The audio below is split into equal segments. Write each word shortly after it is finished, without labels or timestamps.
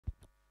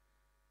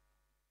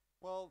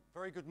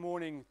Very good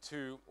morning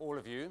to all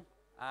of you,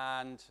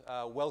 and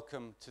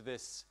welcome to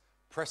this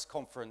press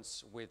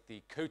conference with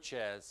the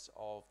co-chairs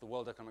of the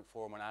World Economic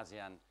Forum on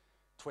ASEAN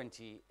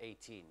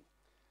 2018,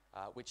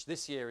 which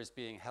this year is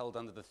being held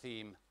under the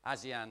theme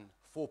ASEAN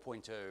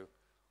 4.0,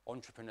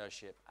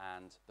 Entrepreneurship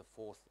and the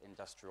Fourth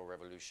Industrial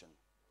Revolution.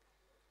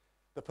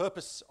 The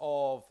purpose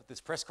of this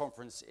press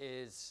conference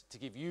is to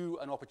give you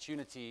an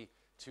opportunity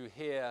to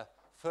hear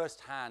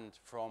firsthand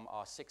from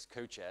our 6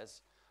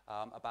 co-chairs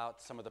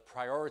about some of the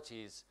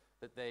priorities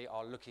that they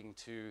are looking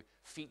to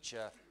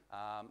feature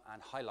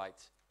and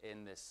highlight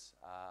in this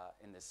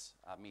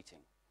meeting.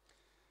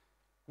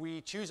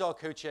 We choose our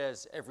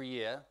co-chairs every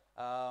year.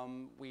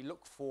 We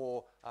look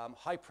for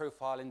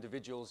high-profile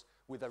individuals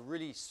with a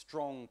really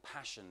strong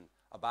passion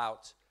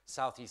about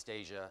Southeast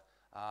Asia,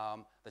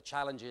 the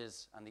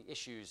challenges and the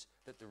issues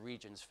that the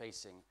region's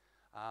facing,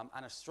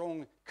 and a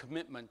strong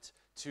commitment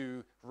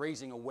to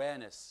raising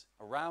awareness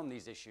around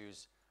these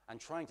issues and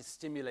trying to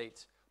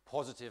stimulate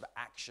positive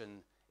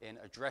action in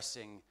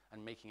addressing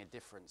and making a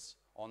difference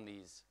on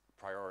these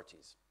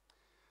priorities.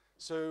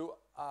 So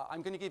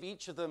I'm going to give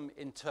each of them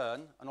in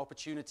turn an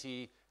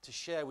opportunity to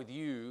share with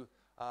you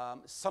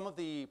some of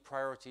the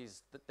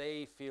priorities that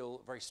they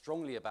feel very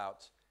strongly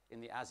about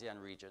in the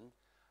ASEAN region,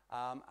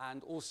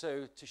 and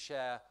also to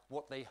share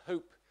what they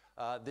hope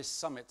this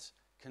summit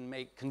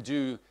can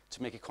do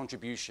to make a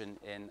contribution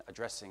in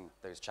addressing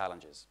those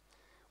challenges.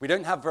 We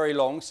don't have very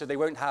long, so they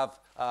won't have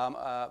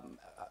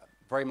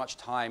very much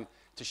time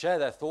to share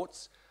their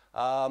thoughts,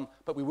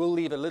 but we will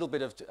leave a little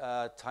bit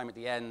of time at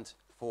the end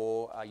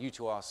for you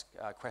to ask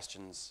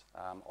questions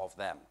of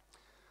them.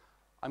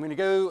 I'm going to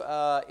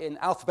go in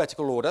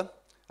alphabetical order.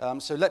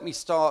 So let me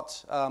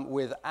start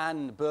with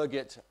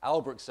Anne-Birgitte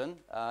Albrectsen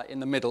in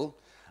the middle.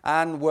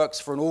 Anne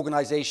works for an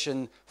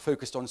organization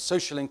focused on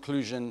social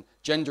inclusion,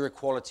 gender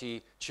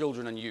equality,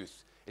 children and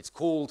youth. It's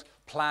called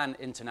Plan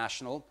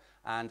International,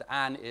 and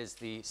Anne is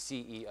the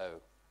CEO.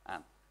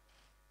 Anne.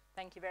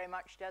 Thank you very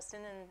much,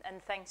 Justin,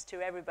 and thanks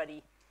to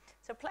everybody.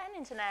 So Plan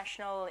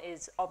International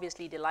is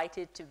obviously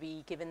delighted to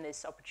be given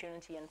this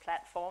opportunity and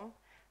platform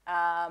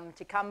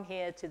to come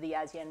here to the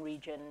ASEAN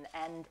region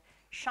and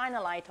shine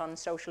a light on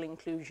social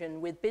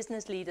inclusion with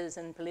business leaders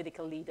and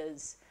political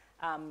leaders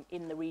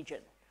in the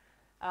region.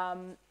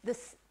 The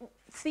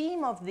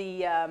theme of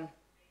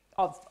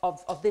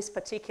this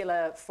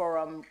particular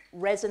forum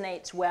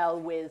resonates well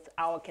with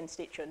our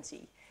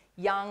constituency,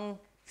 young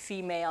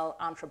female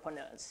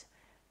entrepreneurs.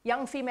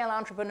 Young female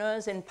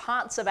entrepreneurs in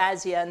parts of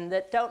ASEAN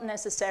that don't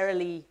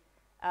necessarily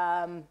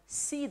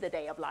see the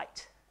day of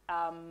light.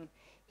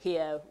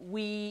 Here,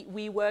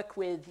 we work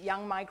with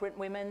young migrant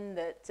women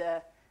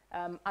that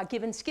are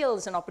given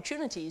skills and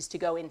opportunities to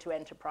go into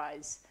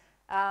enterprise.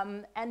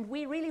 And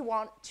we really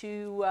want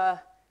to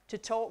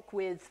talk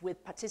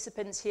with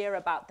participants here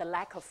about the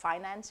lack of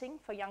financing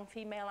for young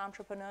female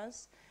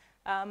entrepreneurs.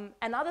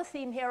 Another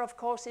theme here, of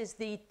course, is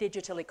the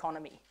digital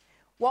economy.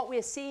 What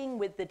we're seeing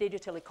with the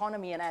digital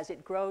economy and as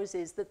it grows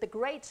is that the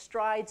great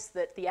strides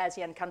that the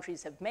ASEAN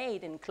countries have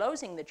made in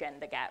closing the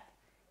gender gap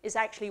is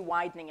actually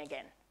widening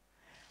again.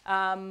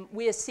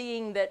 We're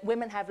seeing that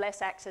women have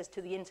less access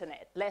to the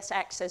internet, less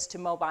access to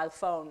mobile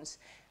phones.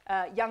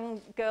 Young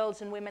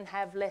girls and women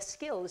have less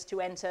skills to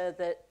enter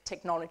the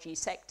technology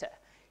sector.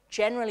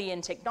 Generally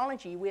in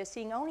technology, we're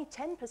seeing only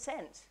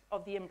 10%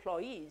 of the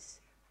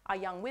employees are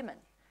young women,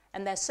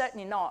 and they're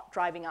certainly not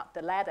driving up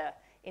the ladder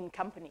in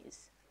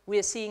companies.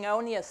 We're seeing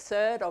only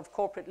 1/3 of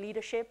corporate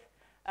leadership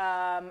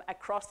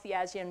across the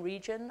ASEAN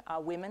region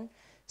are women.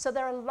 So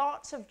there are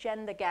lots of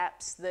gender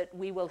gaps that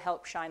we will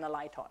help shine a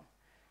light on.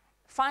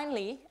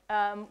 Finally,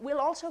 we'll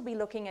also be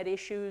looking at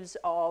issues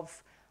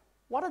of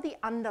what are the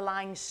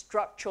underlying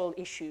structural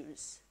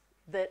issues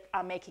that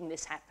are making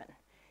this happen.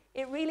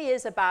 It really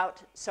is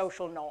about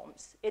social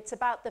norms. It's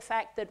about the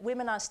fact that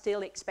women are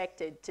still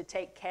expected to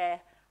take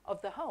care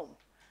of the home.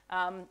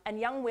 And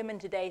young women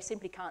today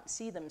simply can't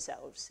see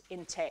themselves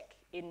in tech,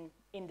 in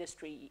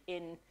industry,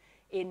 in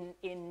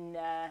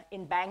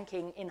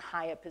banking, in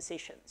higher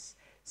positions.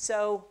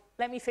 So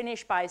let me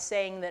finish by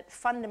saying that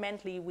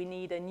fundamentally we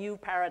need a new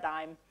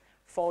paradigm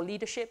for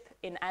leadership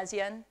in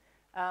ASEAN.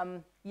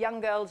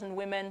 Young girls and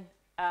women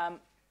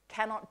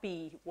cannot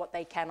be what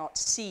they cannot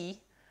see.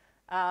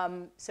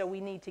 So we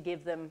need to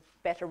give them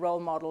better role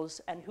models,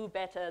 and who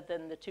better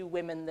than the 2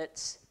 women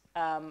that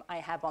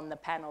I have on the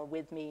panel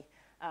with me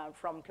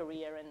from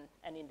Korea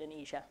and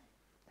Indonesia.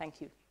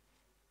 Thank you.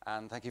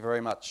 And thank you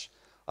very much.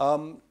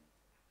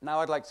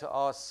 Now I'd like to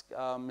ask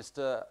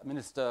Mr.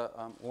 Minister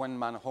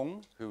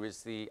Nguyen, who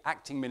is the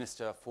Acting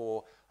Minister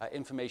for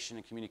Information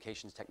and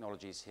Communications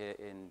Technologies here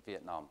in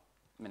Vietnam.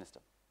 Minister.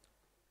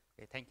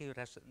 Okay, thank you,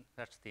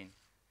 Justin,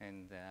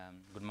 and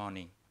good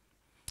morning.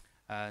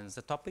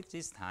 The topic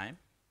this time,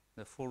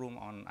 the Forum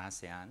on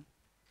ASEAN,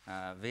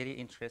 very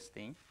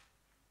interesting.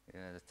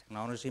 The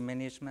technology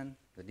management,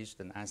 the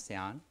digital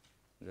ASEAN,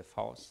 the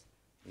fourth,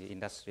 the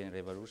industrial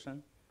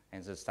revolution,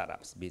 and the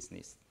startups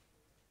business.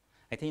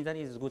 I think that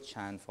is a good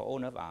chance for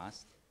all of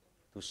us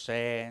to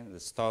share the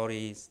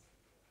stories,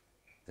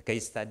 the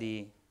case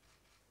study,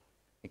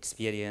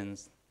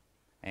 experience,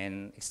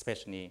 and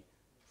especially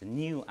the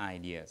new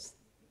ideas,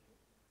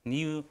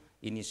 new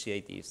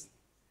initiatives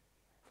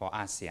for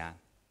ASEAN.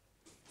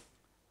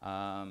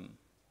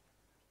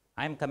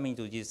 I'm coming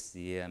to this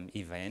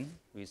event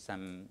with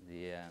some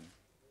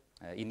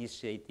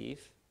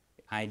initiative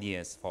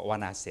ideas for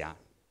One ASEAN.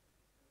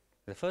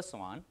 The first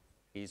one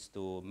is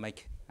to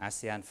make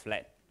ASEAN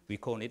flat. We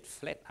call it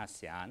flat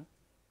ASEAN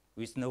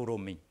with no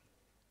roaming.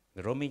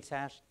 The roaming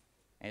charge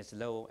as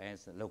low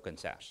as local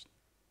charge,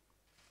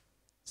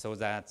 so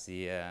that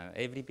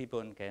every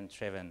people can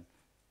travel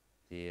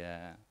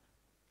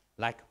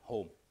like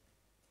home.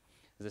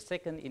 The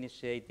second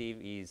initiative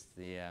is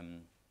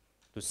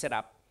to set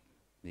up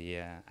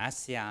the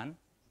ASEAN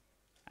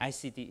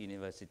ICT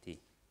University,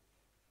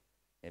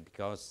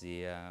 because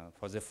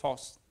for the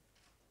fourth,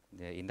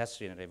 the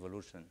industrial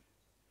revolution,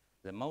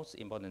 the most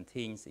important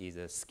thing is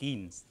the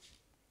skills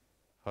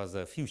for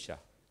the future,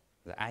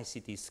 the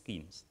ICT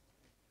skills.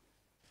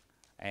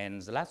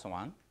 And the last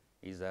one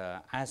is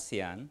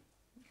ASEAN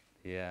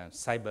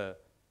Cyber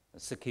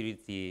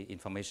Security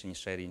Information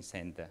Sharing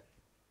Center.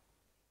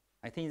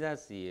 I think that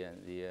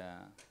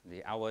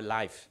our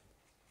life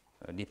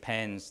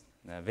depends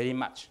very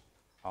much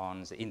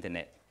on the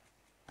internet.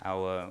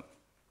 Our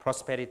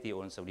prosperity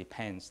also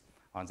depends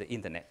on the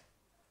internet.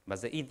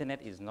 But the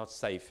internet is not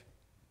safe.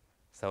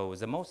 So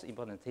the most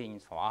important thing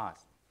for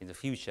us in the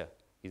future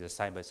is the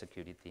cyber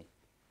security.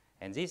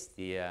 And this,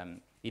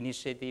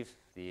 initiative,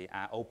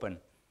 are open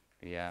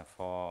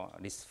for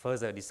this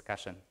further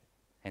discussion.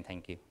 And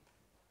thank you.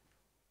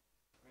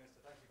 Minister,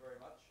 thank you very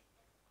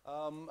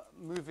much.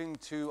 Moving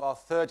to our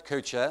third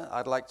co-chair,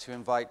 I'd like to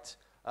invite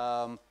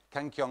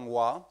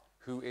Kyung-Wha,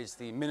 who is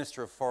the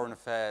Minister of Foreign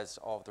Affairs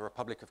of the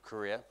Republic of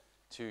Korea,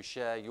 to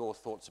share your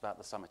thoughts about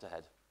the summit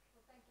ahead.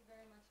 Well, thank you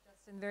very much,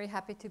 Justin. Very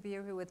happy to be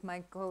here with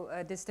my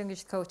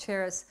distinguished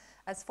co-chairs.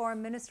 As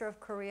Foreign Minister of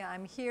Korea,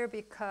 I'm here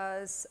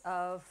because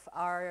of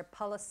our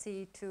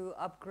policy to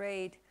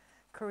upgrade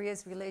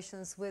Korea's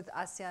relations with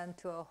ASEAN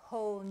to a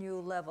whole new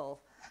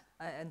level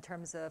in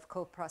terms of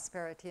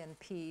co-prosperity and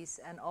peace,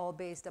 and all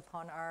based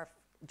upon our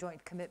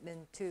joint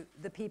commitment to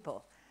the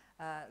people.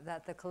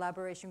 That the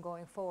collaboration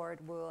going forward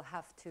will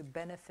have to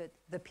benefit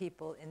the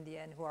people in the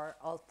end, who are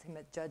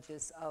ultimate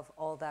judges of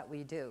all that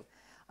we do.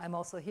 I'm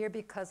also here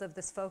because of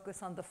this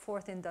focus on the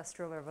fourth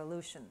industrial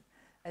revolution.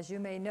 As you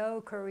may know,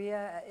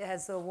 Korea,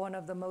 as one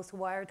of the most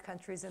wired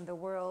countries in the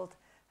world,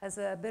 has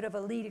a bit of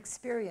a lead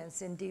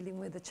experience in dealing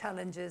with the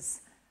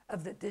challenges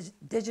of the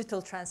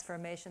digital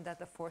transformation that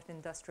the fourth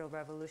industrial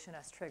revolution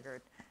has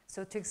triggered.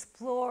 So to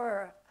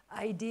explore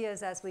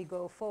ideas as we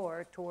go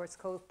forward towards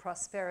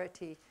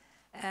co-prosperity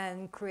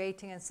and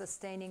creating and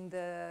sustaining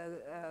the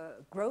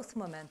growth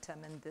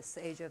momentum in this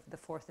age of the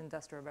fourth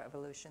industrial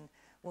revolution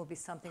will be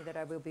something that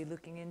I will be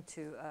looking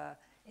into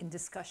in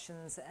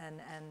discussions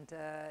and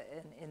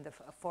in the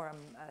forum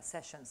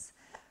sessions.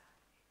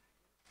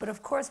 But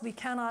of course, we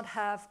cannot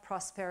have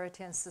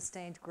prosperity and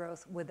sustained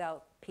growth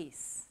without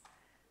peace.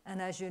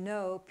 And as you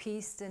know,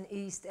 peace in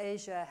East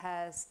Asia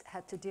has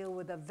had to deal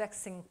with a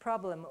vexing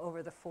problem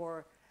over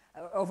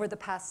the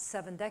past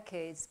 7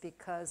 decades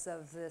because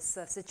of this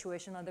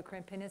situation on the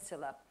Korean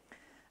Peninsula.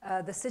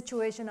 The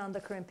situation on the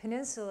Korean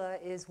Peninsula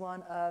is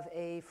one of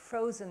a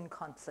frozen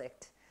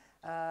conflict.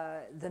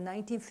 The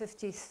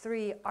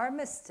 1953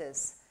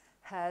 armistice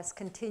has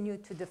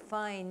continued to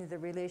define the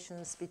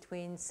relations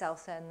between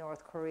South and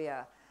North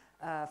Korea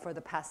for the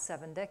past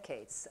 7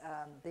 decades.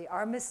 The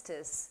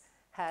armistice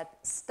had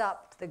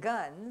stopped the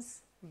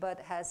guns, but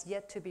has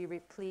yet to be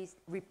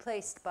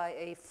replaced by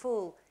a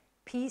full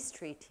peace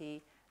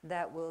treaty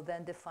that will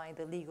then define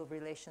the legal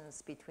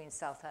relations between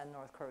South and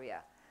North Korea.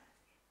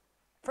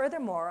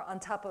 Furthermore, on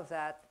top of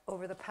that,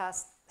 over the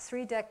past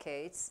 3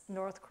 decades,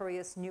 North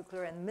Korea's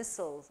nuclear and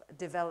missile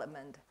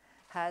development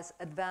has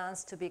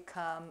advanced to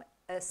become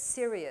a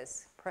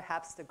serious,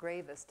 perhaps the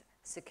gravest,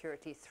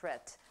 security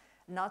threat,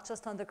 not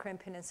just on the Korean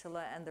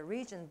Peninsula and the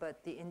region,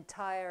 but the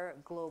entire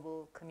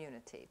global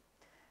community.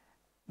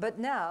 But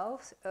now,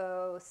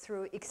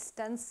 through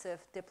extensive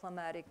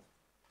diplomatic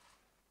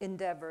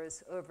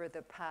endeavors over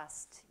the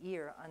past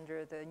year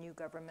under the new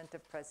government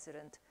of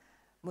President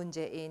Moon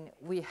Jae-in,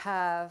 we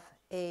have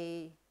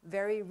a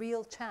very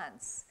real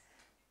chance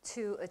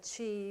to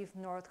achieve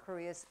North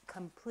Korea's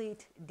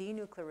complete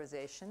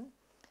denuclearization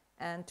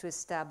and to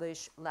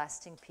establish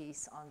lasting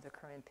peace on the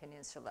Korean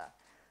Peninsula.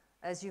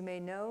 As you may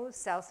know,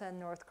 South and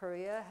North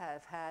Korea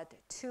have had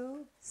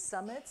 2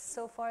 summits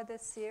so far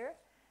this year,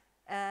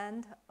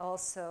 and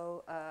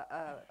also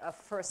a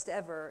first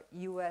ever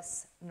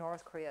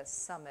US-North Korea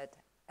summit,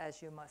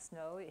 as you must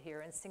know,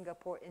 here in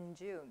Singapore in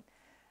June.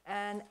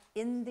 And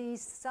in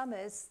these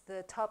summits,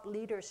 the top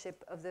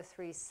leadership of the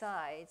 3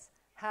 sides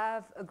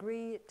have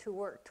agreed to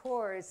work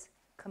towards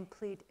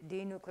complete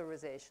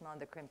denuclearization on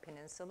the Korean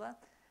Peninsula,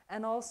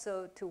 and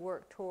also to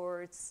work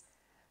towards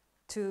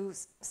to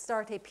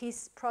start a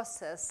peace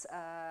process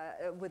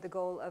with the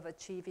goal of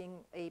achieving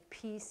a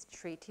peace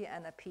treaty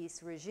and a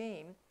peace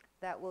regime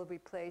that will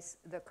replace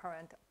the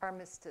current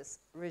armistice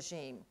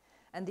regime.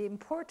 And the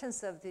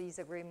importance of these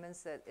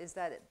agreements is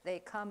that they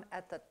come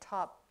at the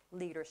top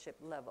leadership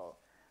level,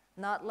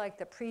 not like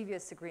the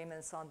previous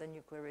agreements on the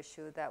nuclear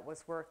issue that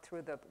was worked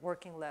through the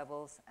working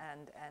levels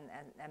and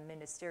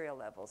ministerial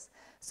levels.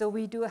 So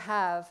we do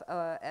have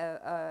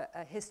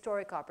a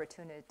historic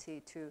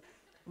opportunity to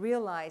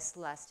realize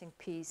lasting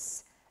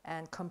peace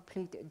and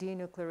complete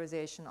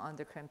denuclearization on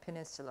the Korean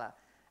Peninsula.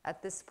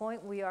 At this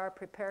point, we are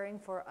preparing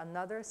for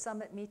another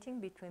summit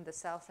meeting between the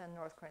South and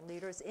North Korean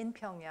leaders in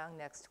Pyongyang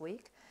next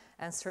week,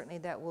 and certainly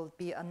that will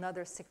be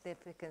another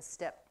significant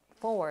step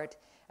forward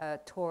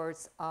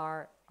towards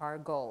our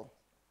goal.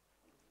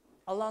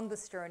 Along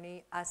this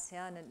journey,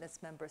 ASEAN and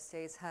its member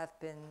states have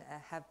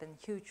been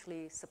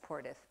hugely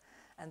supportive,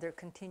 and their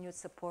continued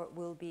support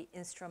will be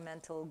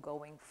instrumental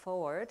going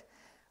forward.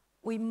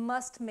 We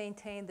must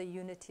maintain the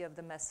unity of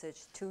the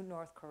message to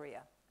North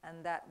Korea,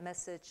 and that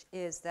message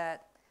is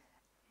that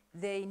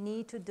they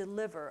need to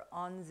deliver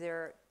on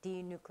their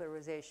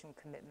denuclearization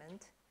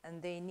commitment, and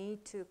they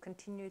need to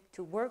continue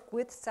to work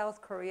with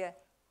South Korea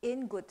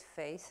in good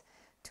faith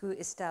to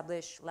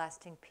establish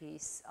lasting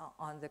peace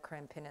on the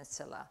Korean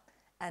Peninsula.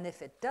 And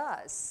if it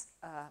does,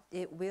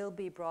 it will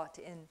be brought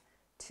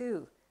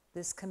into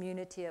this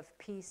community of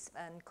peace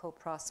and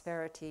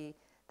co-prosperity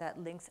that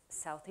links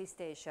Southeast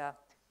Asia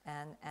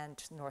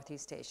and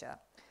Northeast Asia.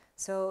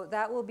 So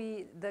that will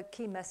be the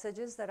key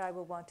messages that I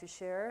will want to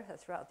share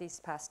throughout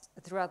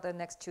the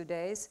next 2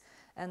 days.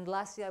 And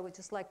lastly, I would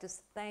just like to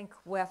thank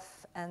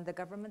WEF and the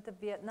government of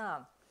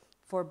Vietnam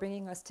for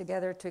bringing us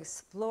together to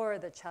explore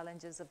the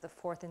challenges of the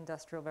Fourth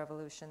Industrial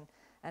Revolution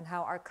and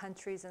how our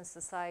countries and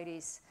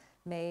societies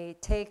may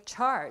take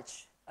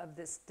charge of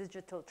this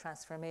digital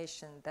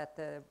transformation that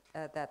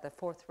the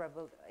Fourth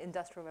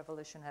Industrial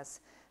Revolution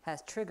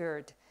has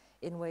triggered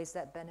in ways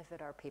that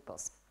benefit our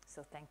peoples.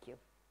 So thank you.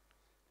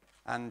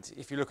 And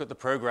if you look at the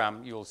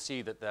program, you'll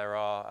see that there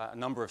are a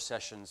number of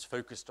sessions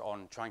focused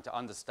on trying to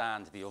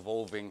understand the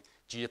evolving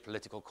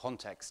geopolitical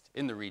context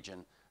in the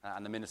region,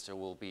 and the Minister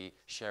will be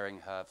sharing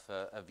her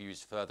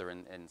views further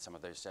in some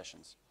of those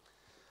sessions.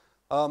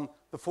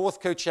 The fourth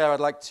co-chair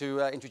I'd like to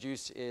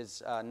introduce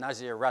is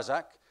Nazir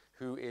Razak,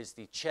 who is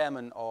the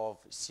chairman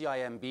of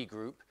CIMB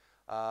Group,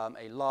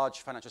 a large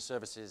financial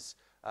services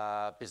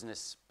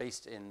business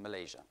based in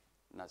Malaysia.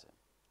 Nazir.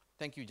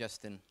 Thank you,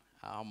 Justin.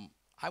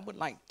 I would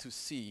like to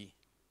see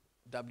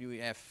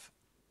WEF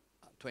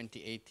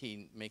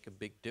 2018 make a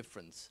big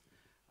difference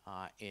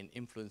in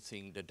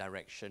influencing the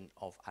direction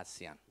of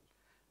ASEAN.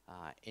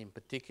 In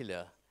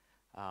particular,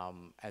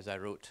 as I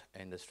wrote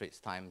in the Straits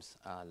Times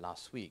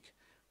last week,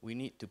 we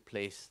need to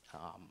place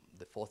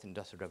the Fourth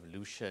Industrial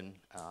Revolution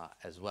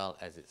as well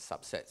as its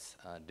subsets,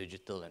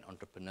 digital and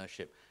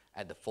entrepreneurship,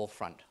 at the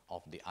forefront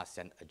of the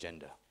ASEAN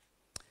agenda.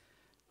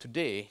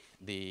 Today,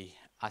 the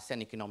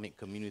ASEAN Economic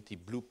Community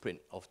Blueprint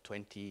of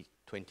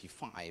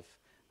 2025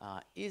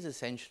 is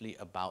essentially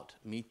about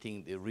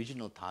meeting the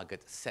original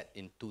target set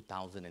in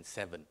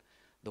 2007.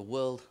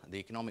 The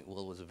economic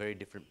world was a very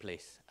different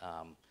place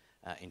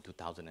in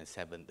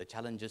 2007. The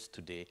challenges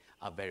today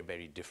are very,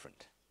 very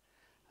different.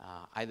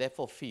 I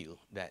therefore feel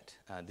that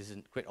this is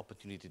a great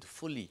opportunity to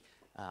fully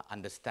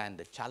understand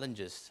the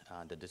challenges,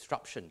 the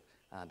disruption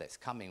that's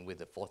coming with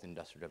the Fourth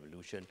Industrial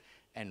Revolution,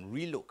 and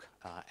relook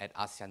at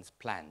ASEAN's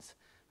plans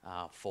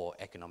for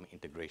economic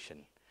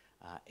integration.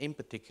 In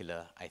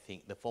particular, I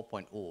think the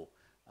 4.0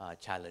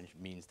 challenge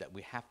means that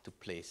we have to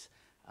place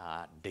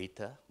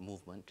data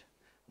movement,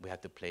 we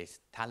have to place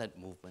talent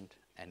movement,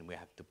 and we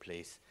have to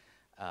place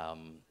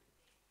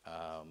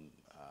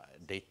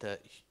data,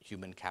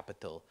 human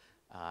capital,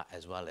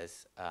 as well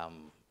as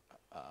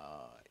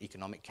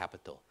economic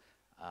capital,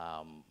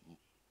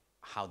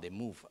 how they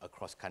move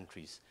across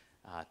countries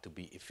to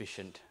be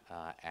efficient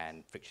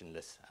and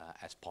frictionless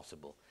as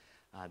possible.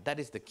 That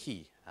is the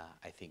key,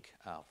 I think,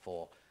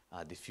 for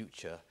the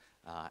future,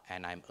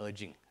 and I'm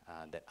urging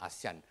that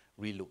ASEAN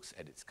relooks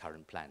at its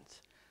current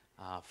plans.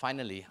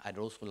 Finally, I'd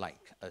also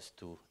like us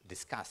to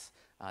discuss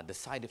the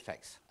side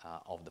effects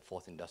of the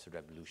Fourth Industrial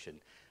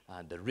Revolution,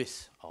 the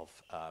risks of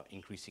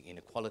increasing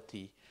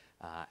inequality,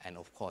 and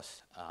of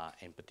course,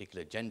 in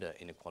particular, gender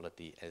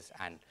inequality, as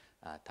Anne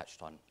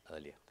touched on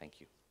earlier.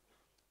 Thank you.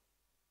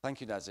 Thank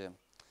you, Nazir.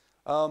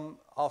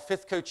 Our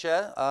fifth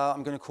co-chair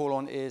I'm going to call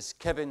on is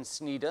Kevin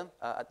Sneader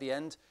at the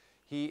end.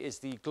 He is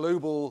the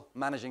global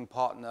managing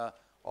partner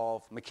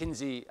of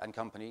McKinsey &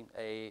 Company,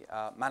 a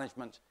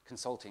management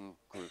consulting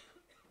group.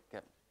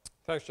 Kevin.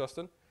 Thanks,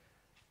 Justin.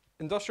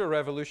 Industrial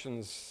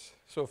revolutions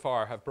so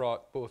far have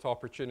brought both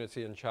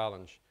opportunity and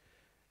challenge.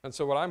 And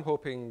so what I'm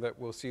hoping that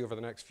we'll see over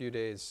the next few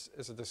days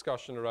is a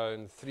discussion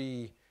around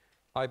three,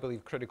 I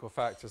believe, critical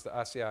factors that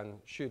ASEAN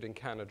should and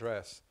can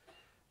address.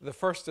 The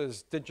first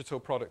is digital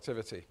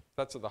productivity.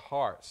 That's at the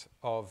heart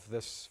of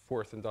this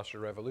Fourth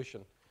Industrial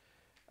Revolution.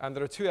 And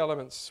there are two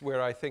elements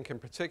where I think in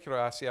particular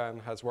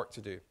ASEAN has work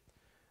to do.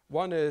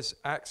 One is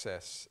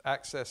access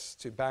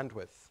to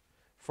bandwidth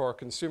for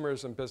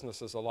consumers and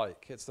businesses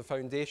alike. It's the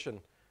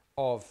foundation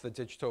of the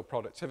digital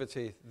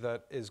productivity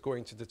that is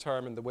going to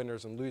determine the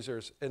winners and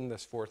losers in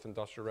this Fourth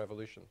Industrial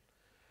Revolution.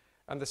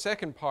 And the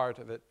second part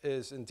of it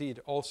is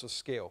indeed also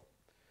scale.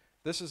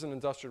 This is an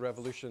industrial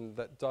revolution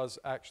that does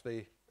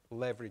actually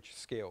leverage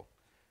scale.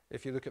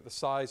 If you look at the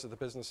size of the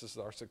businesses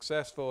that are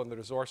successful and the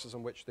resources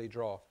on which they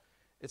draw,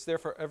 it's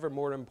therefore ever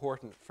more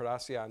important for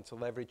ASEAN to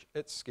leverage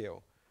its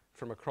scale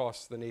from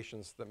across the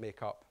nations that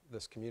make up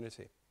this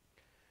community.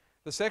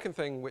 The second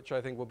thing which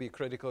I think will be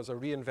critical is a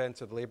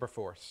reinvented labour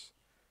force.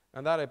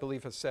 And that, I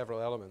believe, has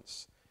several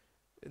elements.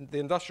 The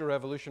Industrial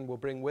Revolution will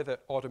bring with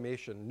it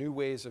automation, new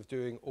ways of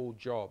doing old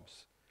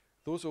jobs.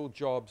 Those old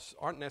jobs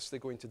aren't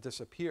necessarily going to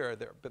disappear,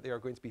 but they are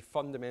going to be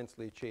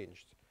fundamentally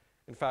changed.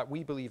 In fact,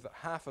 we believe that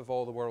half of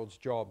all the world's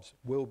jobs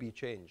will be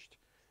changed.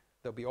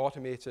 They'll be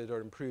automated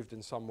or improved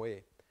in some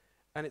way.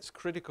 And it's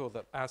critical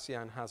that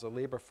ASEAN has a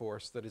labour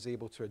force that is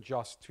able to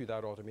adjust to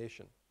that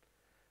automation.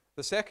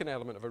 The second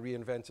element of a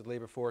reinvented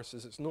labour force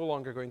is it's no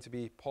longer going to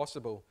be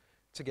possible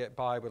to get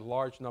by with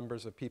large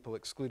numbers of people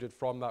excluded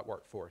from that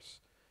workforce.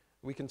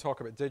 We can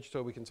talk about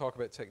digital, we can talk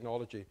about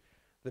technology.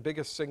 The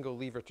biggest single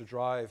lever to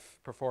drive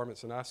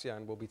performance in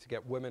ASEAN will be to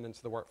get women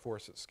into the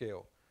workforce at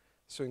scale.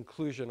 So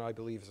inclusion, I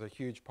believe, is a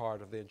huge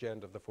part of the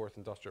agenda of the Fourth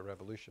Industrial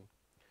Revolution.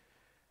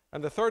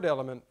 And the third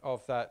element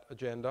of that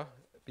agenda,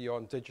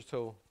 beyond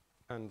digital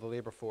and the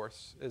labour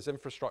force, is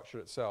infrastructure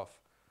itself.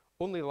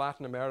 Only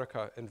Latin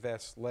America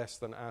invests less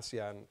than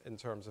ASEAN in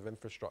terms of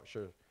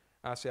infrastructure.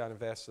 ASEAN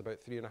invests about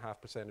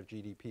 3.5% of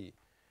GDP.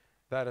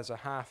 That is a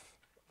half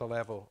the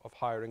level of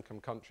higher income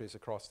countries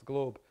across the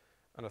globe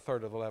and a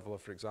third of the level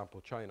of, for example,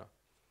 China.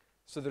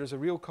 So there is a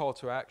real call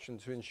to action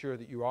to ensure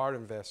that you are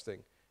investing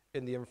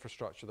in the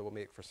infrastructure that will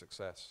make for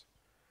success.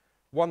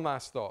 One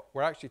last thought.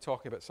 We're actually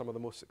talking about some of the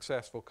most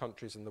successful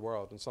countries in the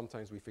world, and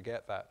sometimes we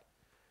forget that.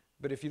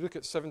 But if you look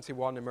at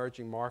 71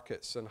 emerging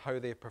markets and how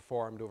they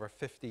performed over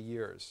 50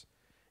 years,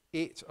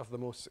 8 of the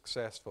most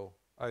successful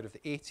out of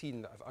the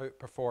 18 that have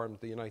outperformed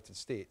the United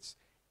States,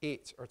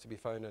 8 are to be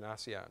found in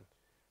ASEAN.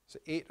 So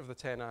 8 of the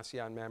 10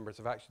 ASEAN members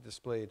have actually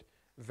displayed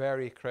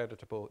very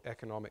creditable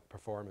economic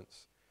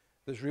performance.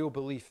 There's real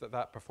belief that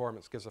that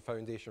performance gives a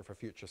foundation for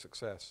future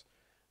success,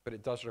 but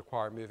it does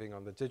require moving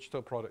on the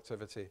digital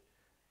productivity,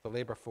 the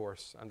labour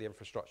force, and the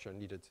infrastructure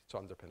needed to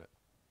underpin it.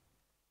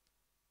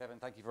 Kevin,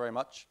 thank you very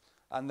much.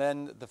 And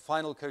then the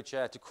final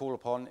co-chair to call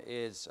upon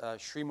is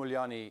Sri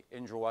Mulyani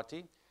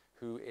Indrawati,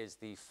 who is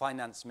the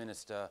Finance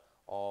Minister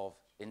of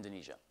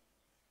Indonesia.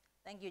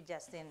 Thank you,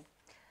 Justin.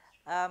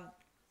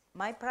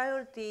 My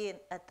priority in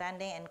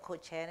attending and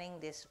co-chairing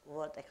this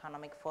World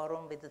Economic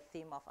Forum with the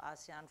theme of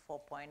ASEAN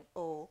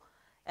 4.0,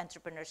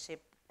 entrepreneurship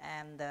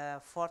and the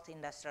Fourth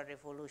Industrial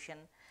Revolution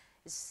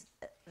is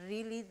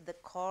really the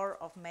core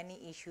of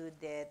many issues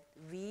that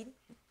we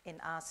in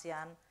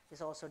ASEAN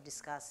is also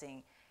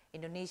discussing.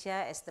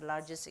 Indonesia is the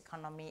largest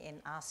economy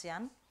in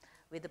ASEAN,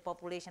 with the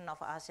population of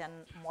ASEAN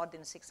more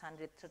than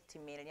 630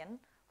 million,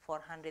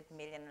 400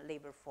 million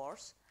labor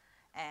force,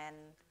 and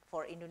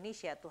for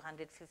Indonesia,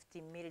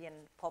 250 million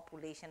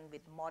population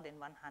with more than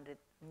 100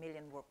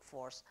 million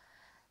workforce.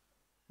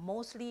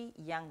 Mostly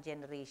young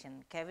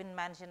generation. Kevin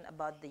mentioned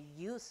about the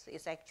youth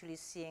is actually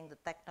seeing the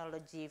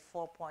technology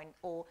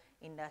 4.0,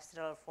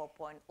 industrial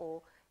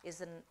 4.0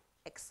 is an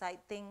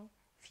exciting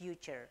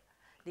future.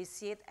 They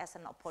see it as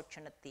an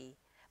opportunity.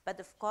 But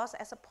of course,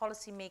 as a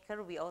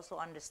policymaker, we also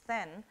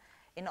understand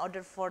in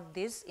order for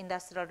this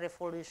industrial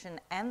revolution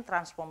and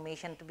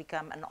transformation to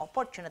become an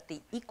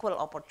opportunity, equal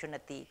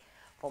opportunity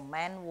for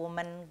men,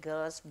 women,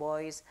 girls,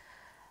 boys,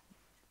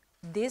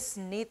 this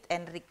need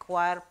and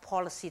require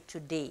policy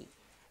today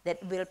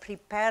that will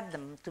prepare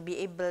them to be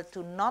able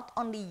to not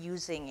only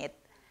using it,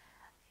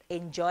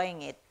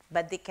 enjoying it,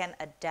 but they can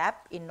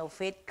adapt,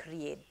 innovate,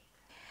 create.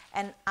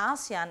 And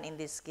ASEAN in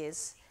this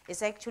case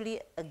is actually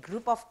a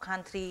group of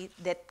countries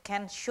that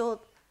can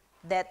show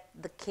that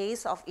the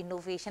case of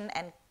innovation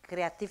and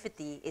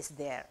creativity is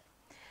there.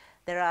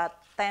 There are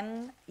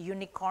 10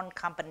 unicorn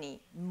companies,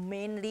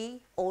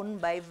 mainly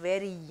owned by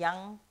very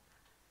young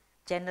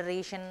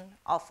generation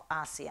of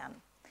ASEAN.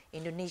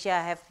 Indonesia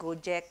have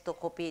Gojek,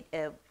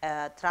 Tokopedia,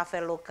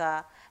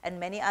 Traveloka, and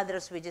many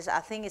others, which is, I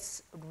think,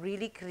 it's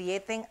really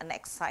creating an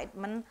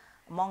excitement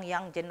among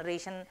young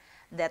generation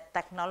that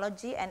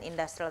technology and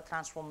industrial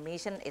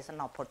transformation is an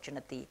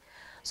opportunity.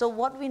 So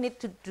what we need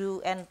to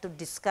do and to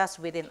discuss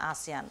within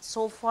ASEAN,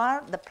 so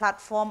far the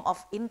platform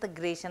of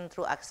integration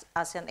through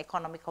ASEAN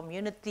Economic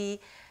Community,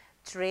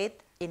 trade,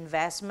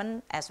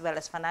 investment, as well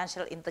as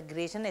financial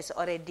integration is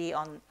already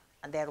on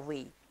their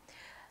way.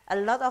 A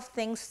lot of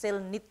things still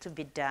need to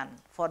be done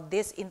for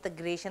this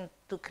integration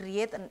to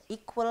create an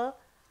equal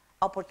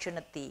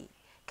opportunity.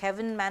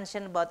 Kevin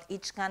mentioned about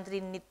each country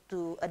need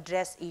to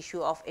address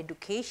issue of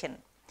education.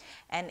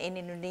 And in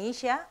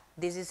Indonesia,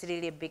 this is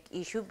really a big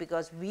issue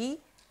because we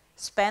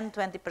spend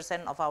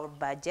 20% of our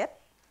budget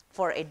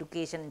for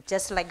education,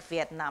 just like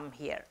Vietnam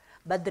here.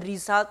 But the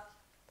results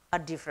are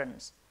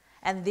different.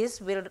 And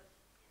this will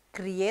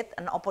create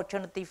an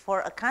opportunity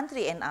for a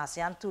country in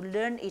ASEAN to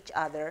learn each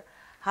other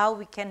how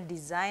we can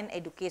design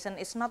education.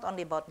 It's not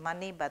only about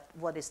money, but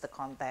what is the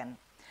content.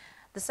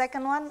 The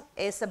second one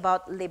is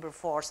about labor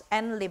force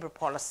and labor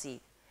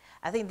policy.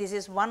 I think this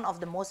is one of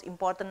the most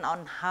important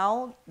on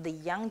how the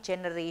young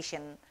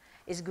generation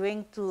is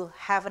going to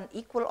have an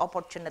equal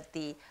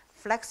opportunity,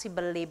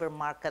 flexible labor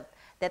market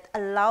that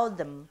allow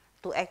them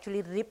to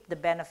actually reap the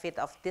benefit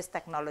of this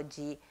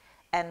technology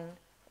and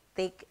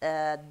take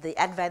the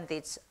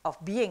advantage of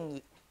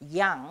being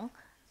young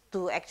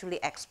to actually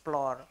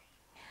explore.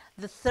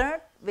 The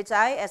third, which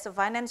I as a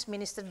finance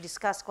minister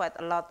discussed quite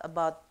a lot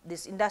about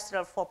this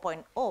industrial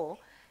 4.0,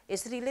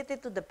 is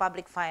related to the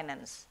public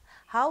finance.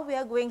 How we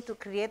are going to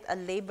create a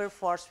labor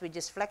force which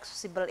is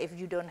flexible if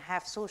you don't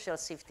have social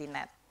safety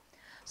net.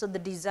 So the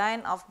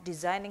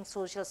designing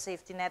social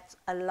safety nets,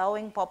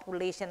 allowing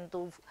population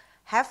to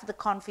have the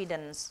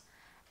confidence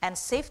and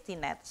safety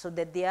net so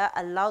that they are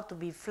allowed to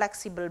be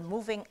flexible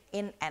moving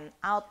in and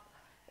out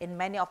in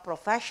many of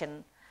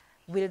profession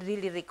will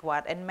really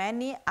require. And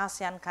many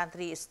ASEAN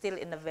countries is still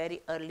in the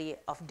very early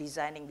of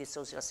designing the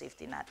social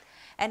safety net.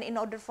 And in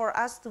order for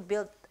us to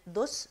build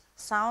those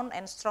sound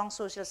and strong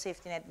social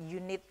safety net, you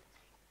need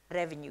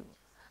revenue.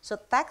 So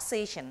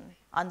taxation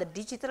on the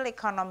digital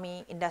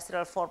economy,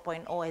 industrial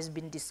 4.0 has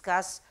been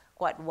discussed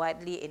quite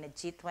widely in a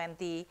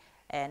G20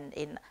 and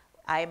in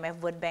IMF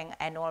World Bank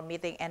annual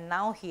meeting, and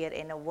now here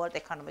in a World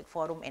Economic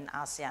Forum in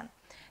ASEAN.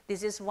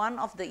 This is one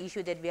of the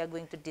issues that we are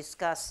going to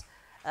discuss.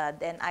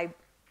 Then I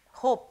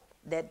hope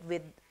that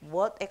with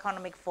World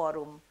Economic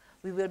Forum,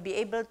 we will be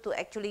able to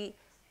actually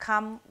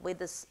come with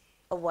this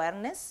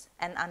awareness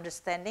and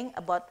understanding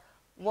about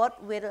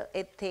what will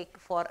it take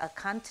for a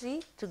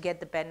country to get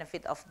the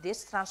benefit of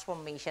this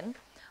transformation,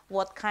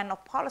 what kind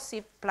of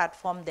policy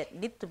platform that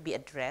need to be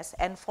addressed,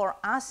 and for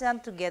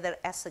ASEAN together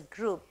as a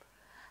group,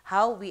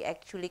 how we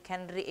actually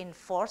can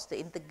reinforce the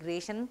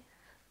integration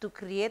to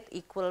create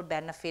equal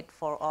benefit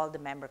for all the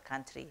member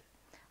countries.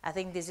 I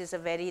think this is a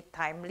very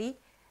timely,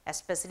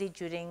 especially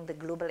during the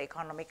global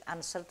economic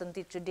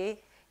uncertainty today,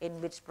 in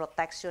which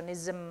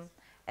protectionism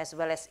as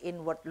well as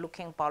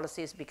inward-looking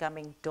policy is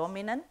becoming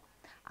dominant.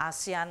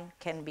 ASEAN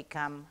can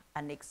become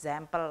an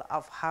example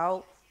of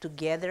how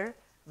together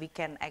we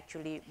can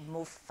actually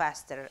move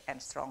faster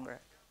and stronger.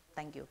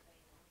 Thank you.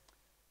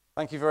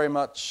 Thank you very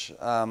much,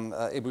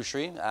 Ibu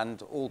Sri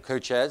and all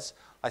co-chairs.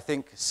 I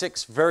think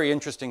 6 very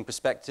interesting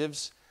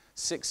perspectives,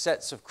 6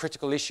 sets of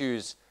critical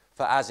issues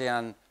for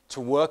ASEAN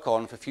to work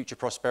on for future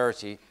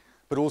prosperity,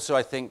 but also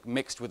I think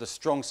mixed with a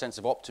strong sense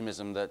of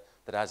optimism that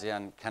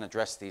ASEAN can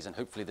address these, and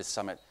hopefully this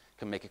summit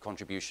can make a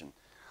contribution.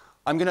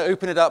 I'm going to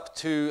open it up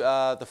to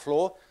the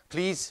floor.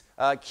 Please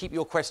keep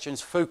your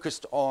questions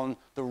focused on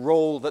the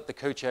role that the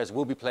co-chairs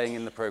will be playing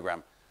in the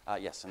program.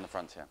 Yes, in the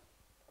front here.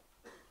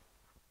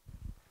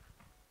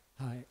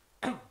 Hi.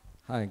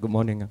 Hi, good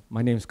morning.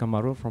 My name is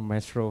Kamaru from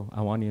Metro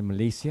Awani in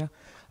Malaysia.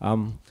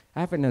 I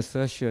have an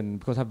assertion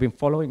because I've been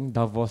following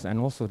Davos and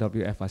also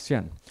WF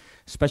ASEAN.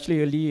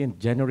 Especially early in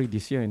January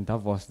this year in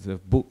Davos, the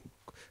book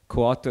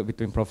co-authored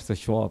between Professor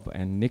Schwab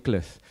and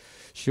Nicholas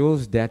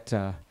shows that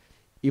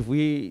if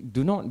we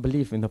do not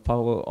believe in the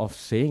power of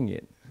saying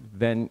it,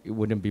 then it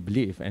wouldn't be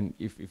believed. And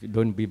if it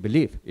don't be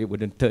believed, it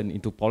wouldn't turn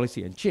into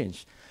policy and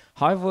change.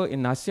 However,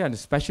 in ASEAN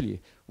especially,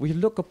 we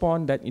look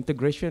upon that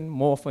integration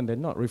more often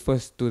than not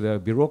refers to the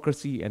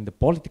bureaucracy and the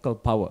political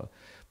power.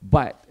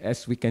 But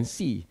as we can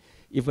see,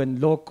 even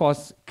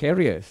low-cost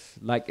carriers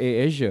like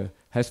AirAsia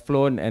has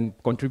flown and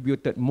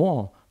contributed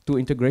more to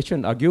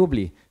integration,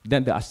 arguably,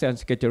 than the ASEAN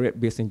Secretariat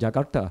based in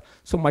Jakarta.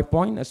 So my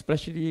point,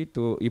 especially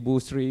to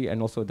Ibu Sri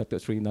and also Dr.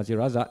 Sri Nazir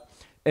Razak,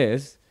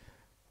 is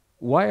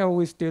why are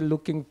we still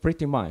looking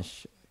pretty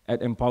much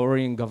at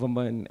empowering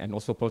government and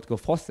also political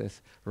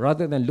forces,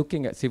 rather than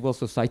looking at civil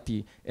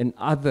society and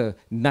other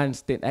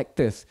non-state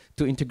actors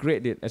to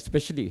integrate it,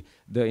 especially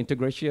the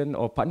integration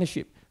or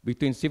partnership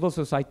between civil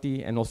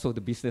society and also the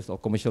business or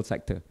commercial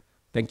sector?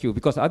 Thank you,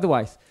 because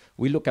otherwise,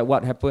 we look at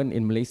what happened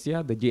in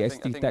Malaysia, the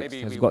GST tax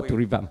has got to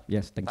revamp.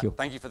 Yes, thank you.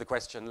 Thank you for the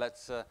question.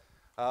 Let's, Sri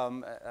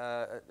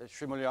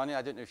Mulyani,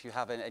 I don't know if you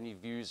have any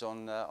views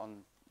on...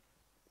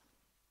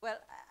 Well,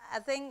 I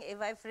think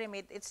if I frame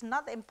it, it's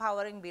not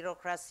empowering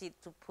bureaucracy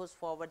to push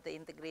forward the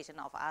integration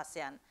of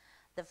ASEAN.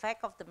 The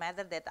fact of the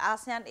matter that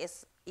ASEAN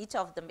is, each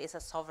of them is a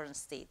sovereign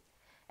state.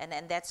 And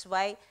that's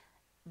why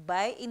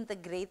by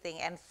integrating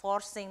and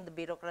forcing the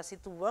bureaucracy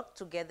to work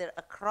together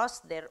across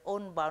their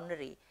own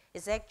boundary,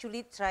 is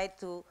actually try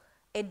to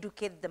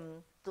educate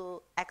them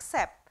to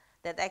accept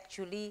that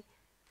actually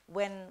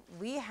when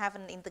we have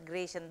an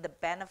integration, the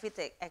benefit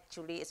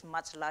actually is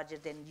much larger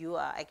than you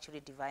are actually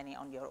defining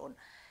on your own.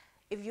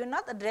 If you're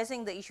not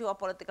addressing the issue of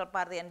political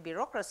party and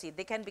bureaucracy,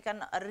 they can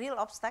become a real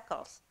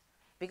obstacles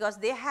because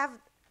they have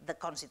the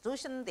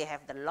constitution, they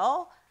have the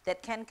law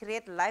that can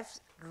create life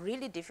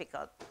really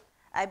difficult.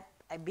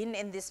 I've been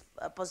in this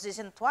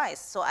position twice,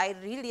 so I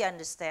really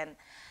understand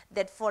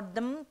that for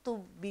them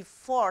to be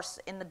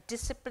forced in the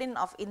discipline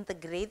of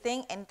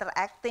integrating,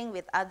 interacting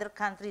with other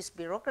countries'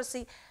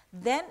 bureaucracy,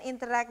 then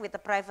interact with the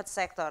private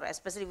sector,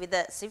 especially with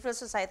the civil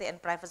society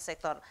and private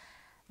sector,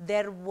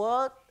 their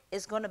world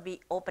is going to be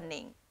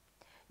opening.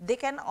 They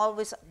can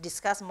always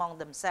discuss among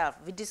themselves.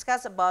 We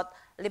discuss about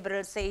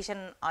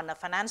liberalization on a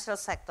financial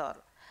sector.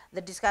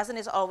 The discussion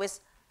is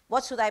always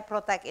what should I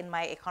protect in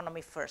my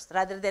economy first,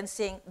 rather than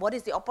saying, what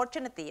is the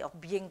opportunity of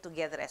being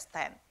together as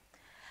 10?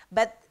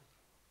 But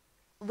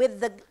with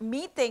the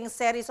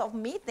series of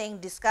meetings,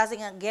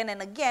 discussing again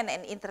and again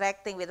and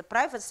interacting with the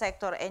private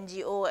sector,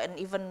 NGO, and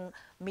even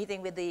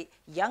meeting with the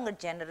younger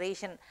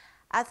generation,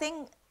 I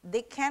think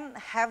they can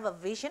have a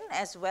vision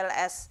as well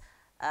as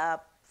a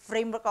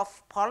framework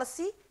of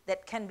policy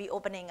that can be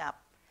opening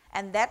up.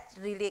 And that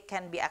really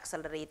can be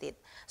accelerated.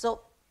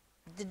 So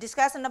the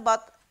discussion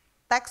about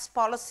tax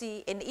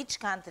policy in each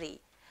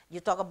country, you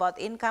talk about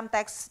income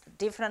tax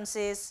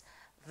differences,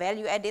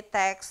 value-added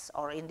tax,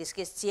 or in this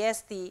case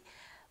GST.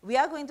 We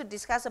are going to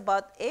discuss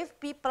about if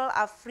people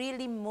are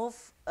free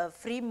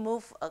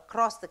move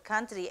across the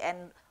country,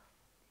 and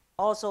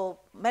also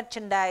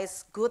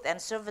merchandise, goods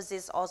and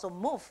services also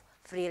move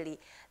freely.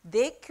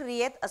 They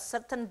create a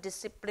certain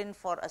discipline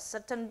for a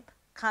certain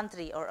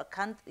country or a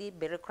country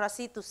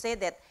bureaucracy to say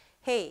that,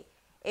 hey,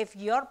 if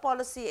your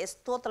policy is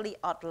totally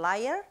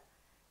outlier,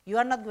 you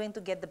are not going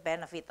to get the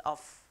benefit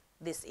of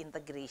this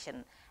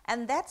integration.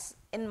 And that's,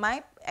 in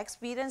my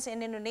experience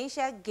in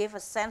Indonesia, gave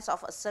a sense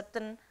of a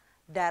certain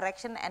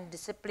direction and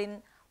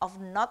discipline of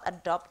not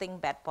adopting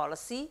bad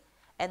policy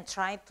and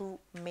try to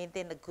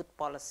maintain a good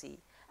policy.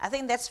 I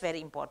think that's very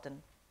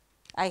important.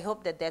 I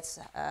hope that that's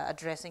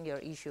addressing your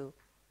issue.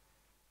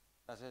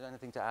 Is there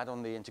anything to add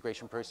on the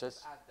integration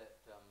process?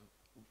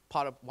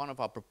 One of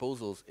our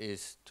proposals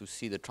is to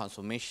see the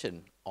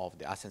transformation of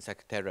the ASEAN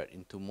Secretariat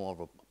into more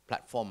of a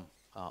platform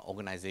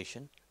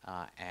organization,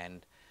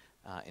 and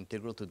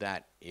integral to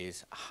that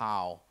is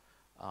how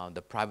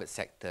the private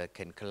sector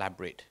can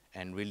collaborate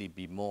and really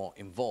be more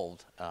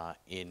involved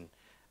in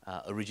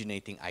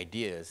originating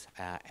ideas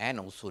and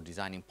also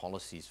designing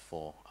policies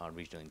for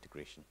regional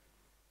integration.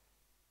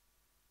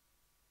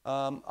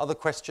 Other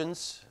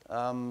questions?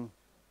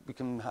 We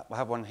can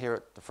have one here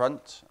at the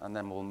front, and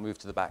then we'll move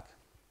to the back.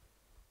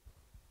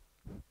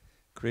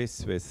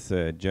 Chris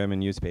with German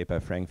newspaper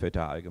Frankfurter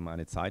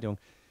Allgemeine Zeitung.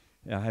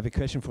 I have a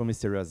question for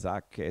Mr.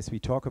 Razak. As we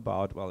talk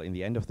about, well, in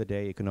the end of the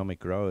day, economic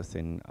growth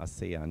in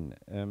ASEAN,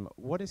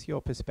 what is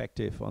your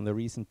perspective on the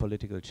recent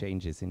political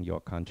changes in your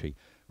country?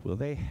 Will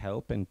they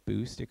help and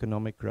boost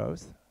economic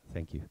growth?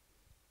 Thank you.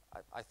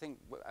 I think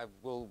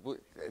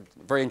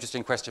very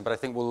interesting question, but I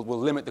think we'll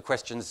limit the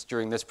questions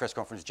during this press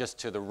conference just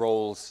to the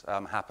roles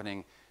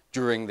happening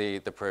during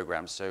the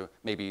program. So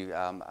maybe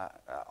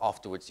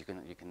afterwards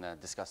you can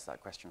discuss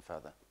that question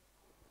further.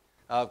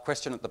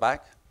 Question at the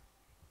back.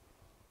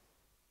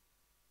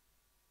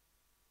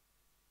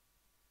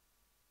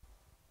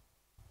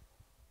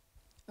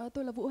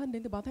 Tôi là Vũ Hân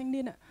đến từ báo Thanh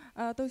niên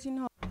ạ. Tôi xin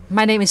hỏi.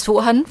 My name is Vũ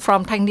Hân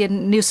from Thanh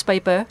niên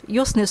newspaper,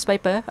 Youth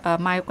newspaper.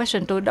 My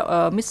question to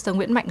Mr.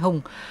 Nguyễn Mạnh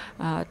Hùng.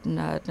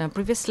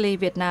 Previously,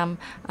 Vietnam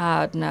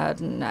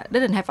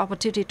didn't have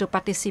opportunity to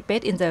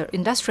participate in the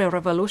Industrial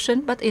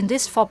Revolution, but in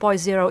this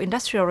 4.0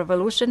 Industrial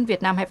Revolution,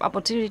 Vietnam have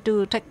opportunity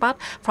to take part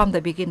from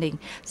the beginning.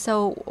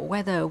 So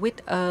whether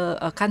with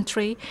a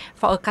country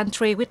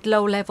with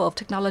low level of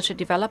technology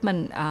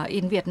development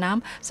in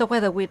Vietnam, so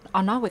whether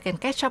or not we can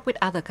catch up with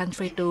other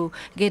countries to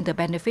gain the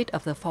benefit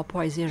of the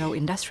 4.0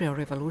 Industrial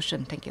Revolution.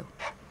 Thank you.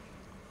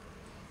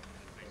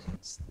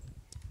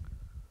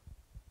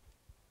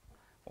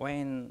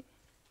 When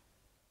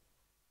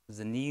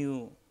the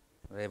new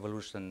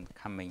revolution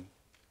coming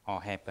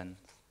or happen,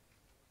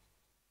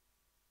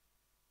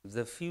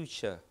 the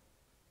future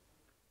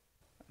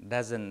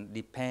doesn't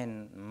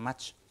depend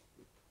much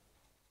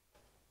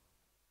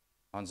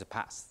on the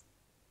past.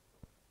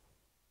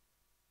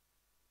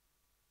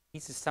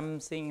 It's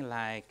something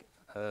like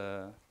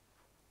a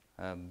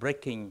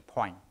breaking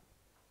point.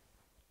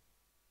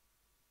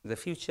 The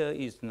future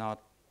is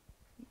not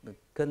the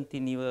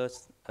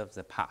continuous of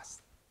the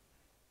past.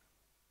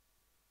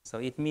 So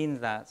it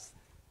means that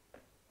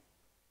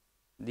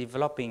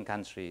developing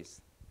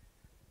countries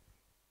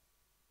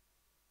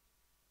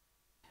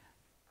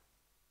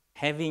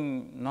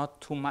having not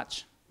too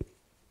much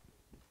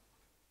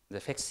the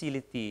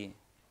facility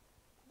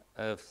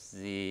of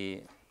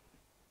the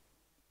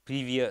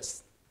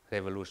previous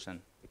revolution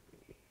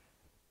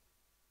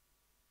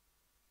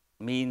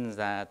means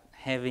that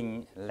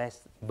having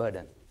less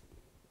burden,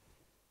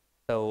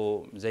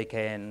 so they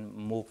can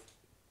move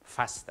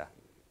faster.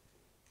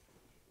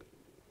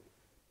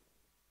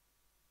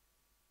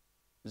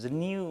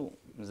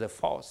 The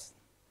fourth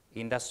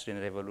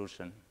industrial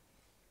revolution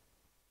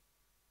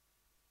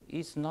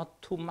is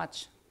not too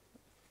much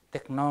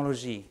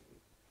technology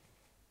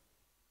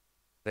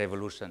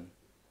revolution,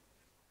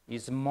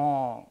 it's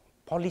more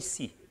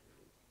policy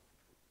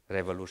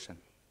revolution.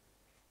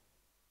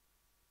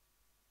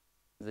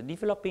 The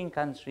developing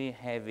country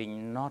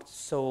having not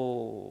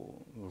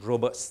so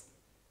robust,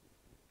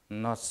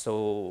 not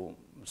so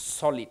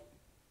solid,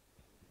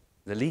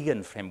 the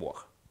legal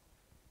framework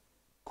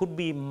could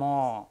be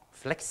more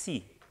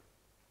flexi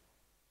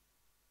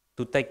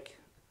to take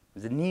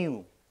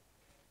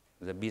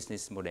the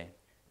business model,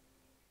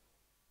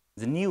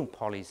 the new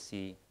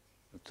policy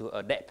to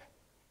adapt,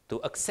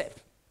 to accept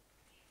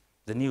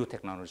the new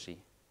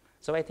technology.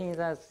 So I think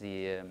that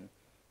the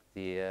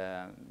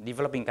the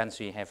developing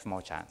country have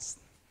more chance.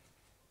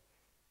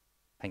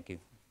 Thank you.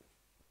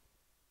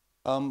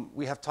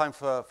 We have time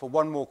for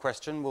one more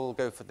question. We'll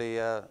go for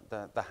the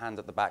hand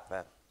at the back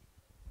there.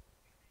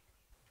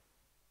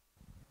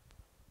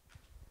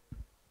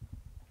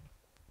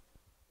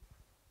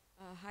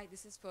 Hi,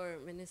 this is for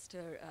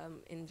Minister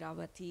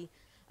Indrawati.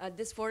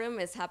 This forum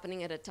is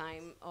happening at a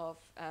time of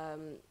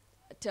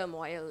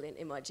turmoil in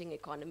emerging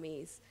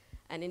economies,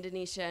 and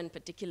Indonesia in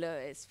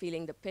particular is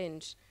feeling the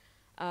pinch.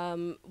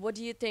 What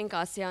do you think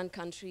ASEAN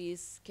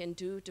countries can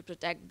do to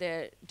protect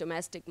their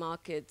domestic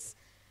markets,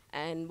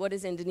 and what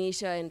is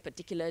Indonesia in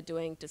particular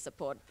doing to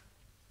support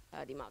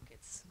the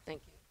markets?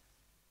 Thank you.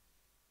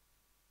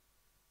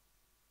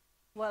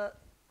 Well,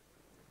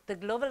 the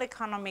global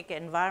economic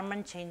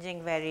environment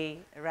changing very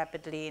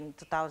rapidly in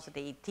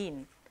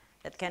 2018.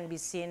 That can be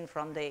seen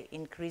from the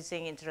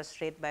increasing interest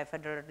rate by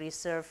Federal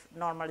Reserve,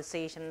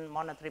 normalization,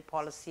 monetary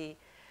policy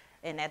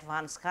in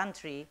advanced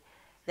country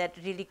that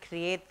really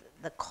create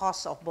the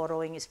cost of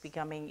borrowing is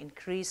becoming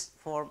increased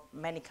for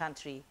many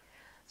countries.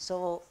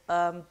 So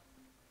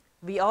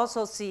we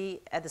also see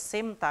at the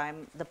same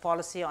time the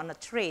policy on the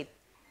trade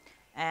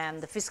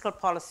and the fiscal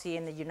policy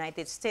in the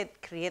United States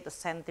create a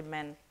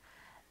sentiment.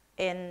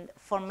 And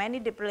for many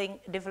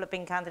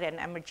developing countries and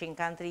emerging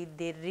countries,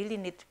 they really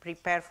need to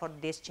prepare for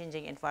this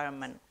changing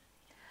environment.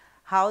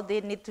 How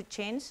they need to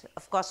change?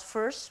 Of course,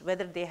 first,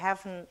 whether they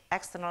have an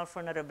external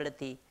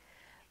vulnerability,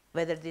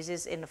 whether this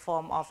is in the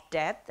form of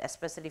debt,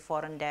 especially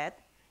foreign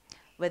debt,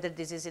 whether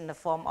this is in the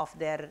form of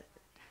their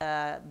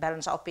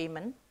balance of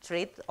payment,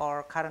 trade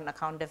or current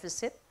account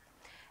deficit,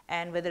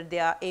 and whether they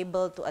are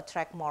able to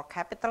attract more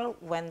capital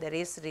when there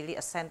is really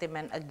a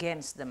sentiment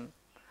against them.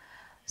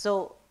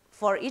 So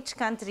for each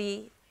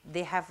country,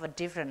 they have a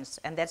difference,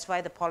 and that's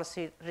why the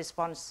policy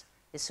response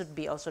should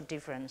be also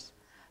different.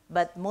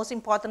 But most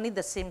importantly,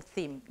 the same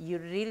theme. You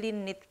really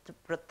need to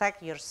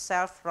protect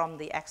yourself from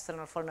the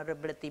external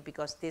vulnerability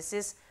because this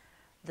is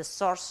the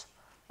source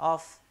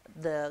of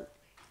the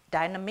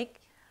dynamic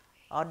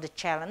or the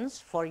challenge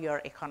for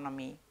your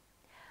economy.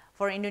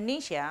 For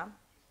Indonesia,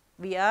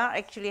 we are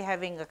actually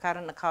having a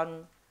current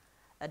account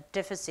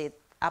deficit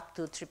up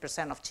to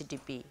 3% of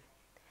GDP.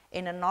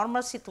 In a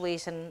normal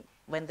situation,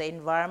 when the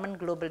environment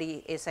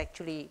globally is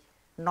actually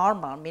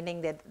normal, meaning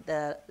that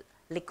the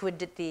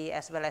liquidity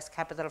as well as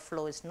capital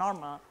flow is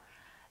normal,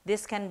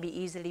 this can be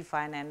easily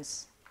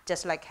financed,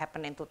 just like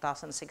happened in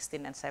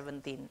 2016 and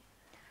 17.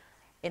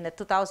 In the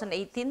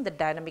 2018, the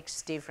dynamics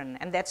is different,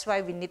 and that's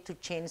why we need to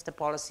change the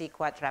policy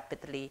quite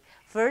rapidly.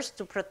 First,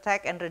 to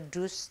protect and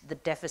reduce the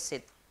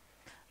deficit,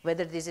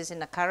 whether this is in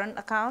the current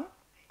account,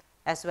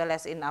 as well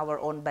as in our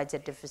own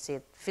budget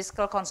deficit.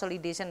 Fiscal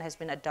consolidation has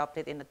been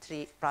adopted in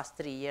the past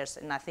 3 years,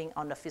 and I think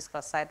on the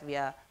fiscal side, we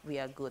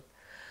are good.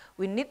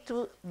 We need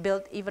to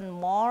build even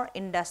more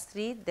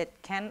industry that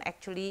can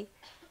actually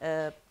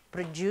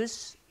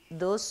produce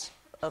those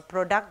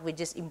products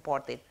which is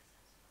imported.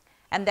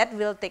 And that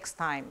will take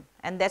time.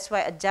 And that's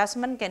why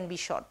adjustment can be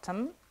short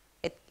term.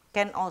 It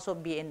can also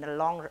be in the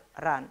long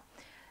run.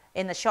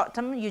 In the short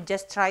term, you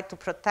just try to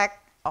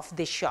protect of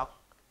this shock.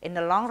 In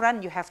the long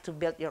run, you have to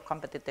build your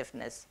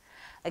competitiveness.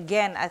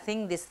 Again, I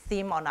think this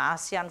theme on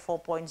ASEAN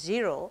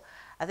 4.0,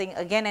 I think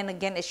again and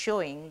again is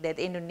showing that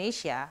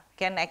Indonesia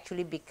can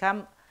actually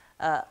become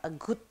a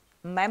good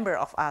member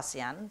of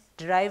ASEAN,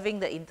 driving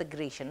the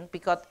integration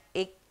because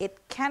it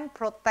can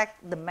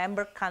protect the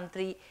member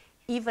country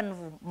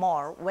even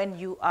more when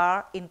you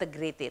are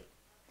integrated.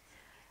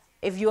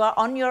 If you are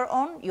on your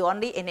own, you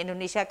only, in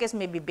Indonesia case,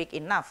 may be big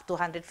enough,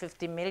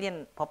 250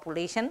 million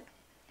population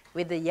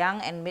with the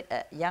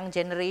young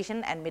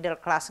generation and middle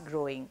class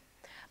growing.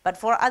 But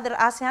for other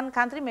ASEAN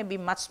countries, may be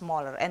much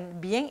smaller.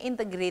 And being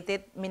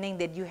integrated, meaning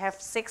that you have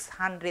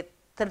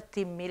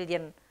 630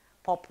 million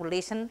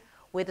population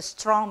with a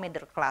strong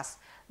middle class.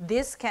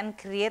 This can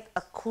create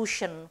a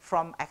cushion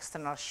from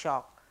external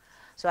shock.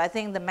 So I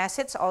think the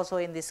message also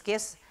in this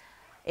case,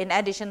 in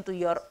addition to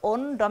your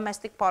own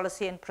domestic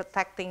policy and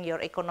protecting your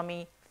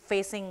economy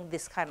facing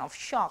this kind of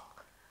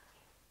shock,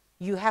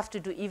 you have to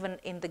do even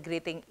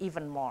integrating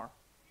even more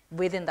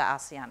within the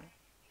ASEAN.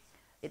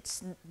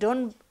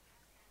 Don't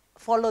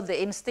follow the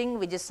instinct,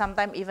 which is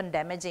sometimes even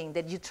damaging,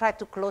 that you try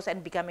to close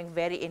and becoming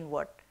very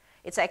inward.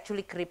 It's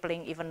actually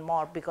crippling even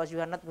more because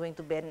you are not going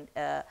to be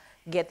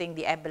getting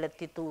the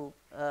ability to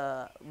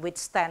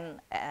withstand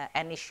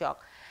any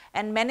shock.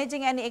 And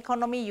managing any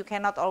economy, you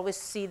cannot always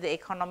see the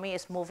economy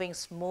is moving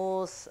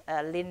smooth,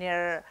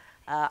 linear,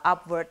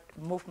 upward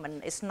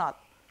movement. It's not.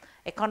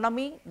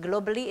 Economy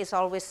globally is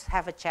always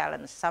have a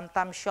challenge.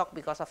 Sometimes shock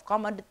because of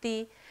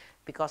commodity,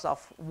 because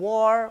of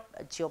war,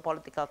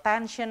 geopolitical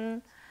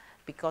tension,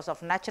 because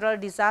of natural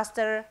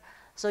disaster.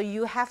 So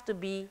you have to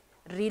be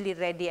really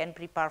ready and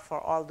prepared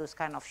for all those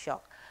kind of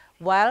shock,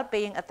 while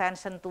paying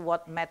attention to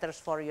what matters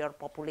for your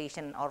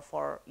population or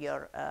for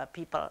your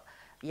people.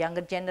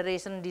 Younger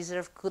generation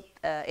deserve good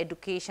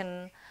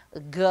education.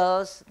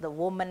 Girls, the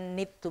women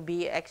need to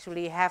be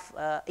actually have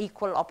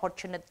equal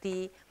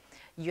opportunity.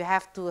 You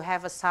have to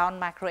have a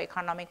sound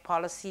macroeconomic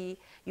policy.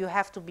 You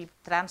have to be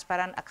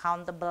transparent,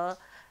 accountable,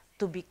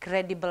 to be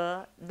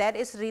credible. That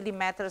is really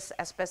matters,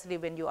 especially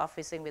when you are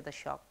facing with a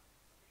shock.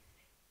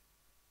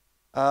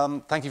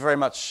 Thank you very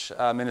much,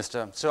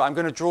 Minister. So I'm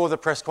going to draw the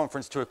press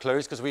conference to a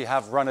close because we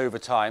have run over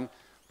time.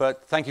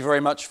 But thank you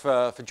very much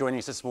for joining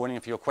us this morning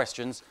and for your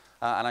questions.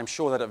 And I'm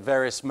sure that at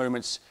various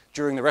moments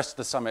during the rest of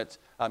the summit,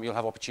 you'll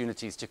have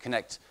opportunities to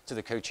connect to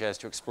the co-chairs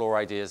to explore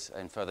ideas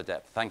in further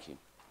depth. Thank you.